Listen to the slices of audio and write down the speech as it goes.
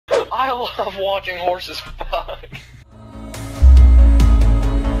I love watching horses fuck.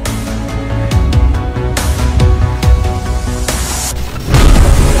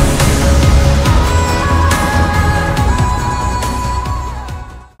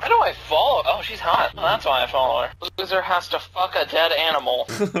 Why do I follow? Oh, she's hot. Oh, that's why I follow her. Loser has to fuck a dead animal.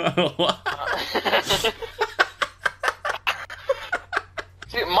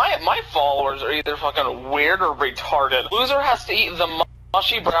 See, my followers are either fucking weird or retarded. Loser has to eat the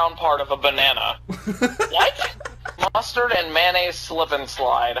mushy brown part of a banana. What? Mustard and mayonnaise slip and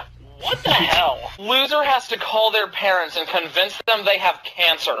slide. What the hell? Loser has to call their parents and convince them they have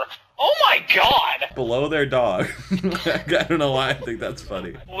cancer. Oh my god! Below their dog. I don't know why I think that's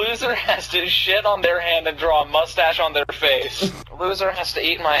funny. Loser has to shit on their hand and draw a mustache on their face. Loser has to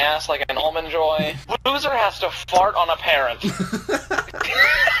eat my ass like an almond joy. Loser has to fart on a parent.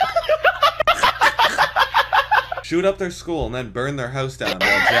 Shoot up their school and then burn their house down while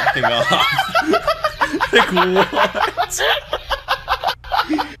jacking off. Like, what?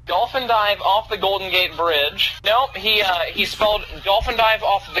 Dolphin dive off the Golden Gate Bridge. Nope, he spelled dolphin dive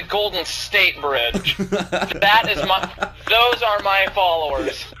off the Golden State Bridge. That is those are my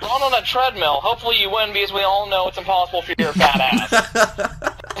followers. Run on a treadmill. Hopefully you win because we all know it's impossible for your fat ass.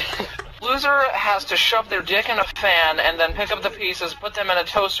 Loser has to shove their dick in a fan and then pick up the pieces, put them in a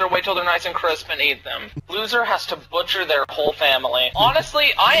toaster, wait till they're nice and crisp, and eat them. Loser has to butcher their whole family.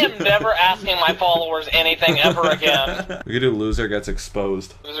 Honestly, I am never asking my followers anything ever again. We could do loser gets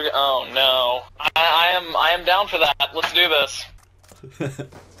exposed. Loser, oh no. I am down for that. Let's do this.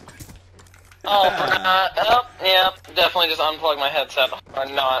 Oh, yeah, definitely just unplug my headset.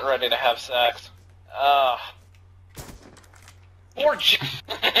 I'm not ready to have sex. Or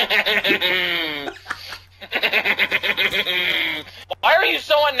why are you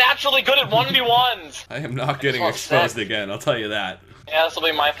so unnaturally good at 1v1s? I am not getting exposed again, I'll tell you that. Yeah, this will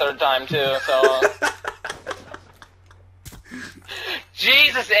be my third time too, so...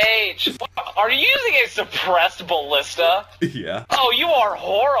 Jesus H! Are you using a suppressed ballista? Yeah. Oh, you are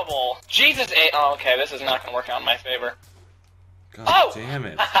horrible! Jesus H! Oh, okay, this is not gonna work out in my favor. God damn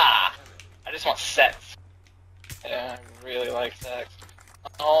it. I just want sex. Yeah, I really like sex.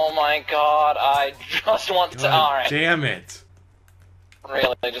 Oh my god, I just want to. Alright. Damn it.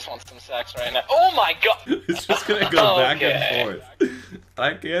 Really, I just want some sex right now. Oh my god! It's just gonna go back and forth.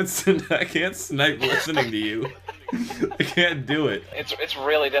 I can't snipe listening to you. I can't do it. It's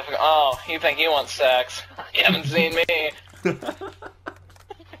really difficult. Oh, you think you want sex? You haven't seen me.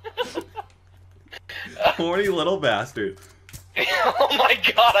 Horny little bastard. Oh my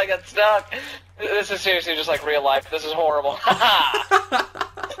god, I got stuck. This is seriously just like real life. This is horrible.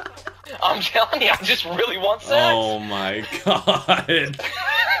 I'm telling you, I just really want sex. Oh my god.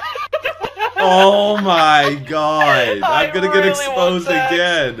 Oh my god. I'm gonna get exposed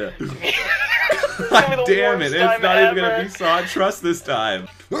again. God damn it. It's not even gonna be Saw Trust this time.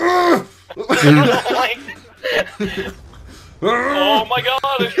 Oh my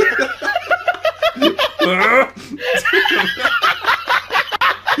god.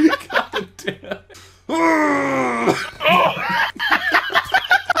 God damn.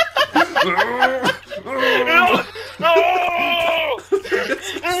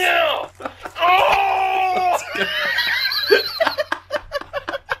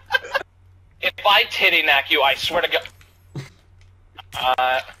 If I titty knack you, I swear to God.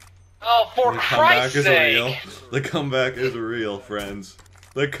 Oh, for Christ's sake! The comeback is real, friends.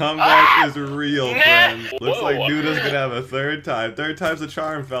 The comeback is real, friends. Looks like Nudah's gonna have a third time. Third time's a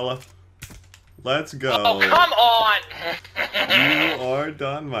charm, fella. Let's go. Oh, come on! You are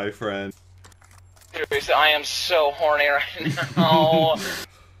done, my friend. Seriously, I am so horny right now.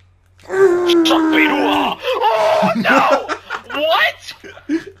 Oh, no! What?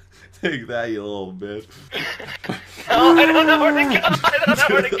 Take that, you little bitch. No, I don't know where to go. I don't know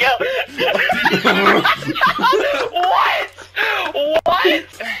where to go. What?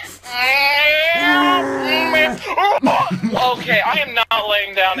 Okay, I am not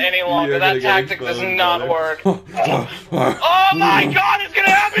laying down any longer. That tactic does not work. Oh my god, it's gonna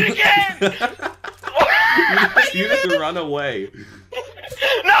happen again! You just run away.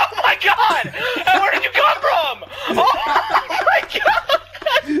 No, my god! Where did you come from? Oh my god!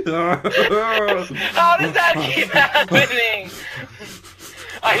 How does that keep happening?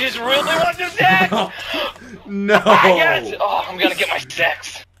 I just really want some sex! No! Oh, I'm gonna get my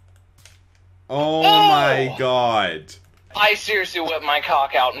sex. Oh my god. I seriously whipped my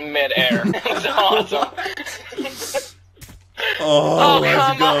cock out in mid-air. It was awesome. Oh,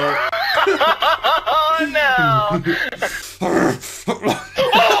 let's go. Oh no!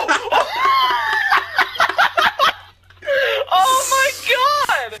 Oh my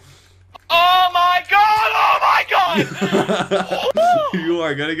god! You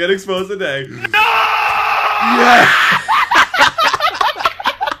are gonna get exposed today. No! Yeah.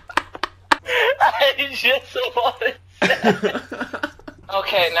 I just wanted to.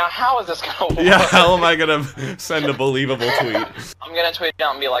 Okay, now how is this gonna work? Yeah, how am I gonna send a believable tweet? I'm gonna tweet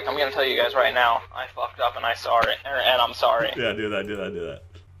out and be like, I'm gonna tell you guys right now, I fucked up and and I'm sorry. Yeah, do that.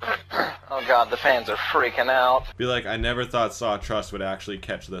 Oh god, the fans are freaking out. Be like, I never thought Saw Trust would actually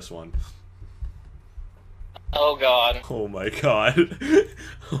catch this one. Oh god. Oh my god.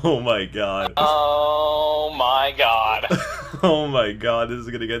 Oh my god. Oh my god. Oh my god, this is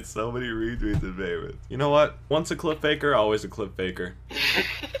gonna get so many retweets and favorites. You know what? Once a clip faker, always a clip faker.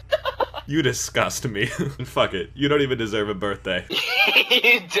 You disgust me. Fuck it. You don't even deserve a birthday.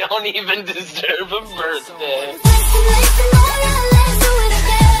 You don't even deserve a birthday.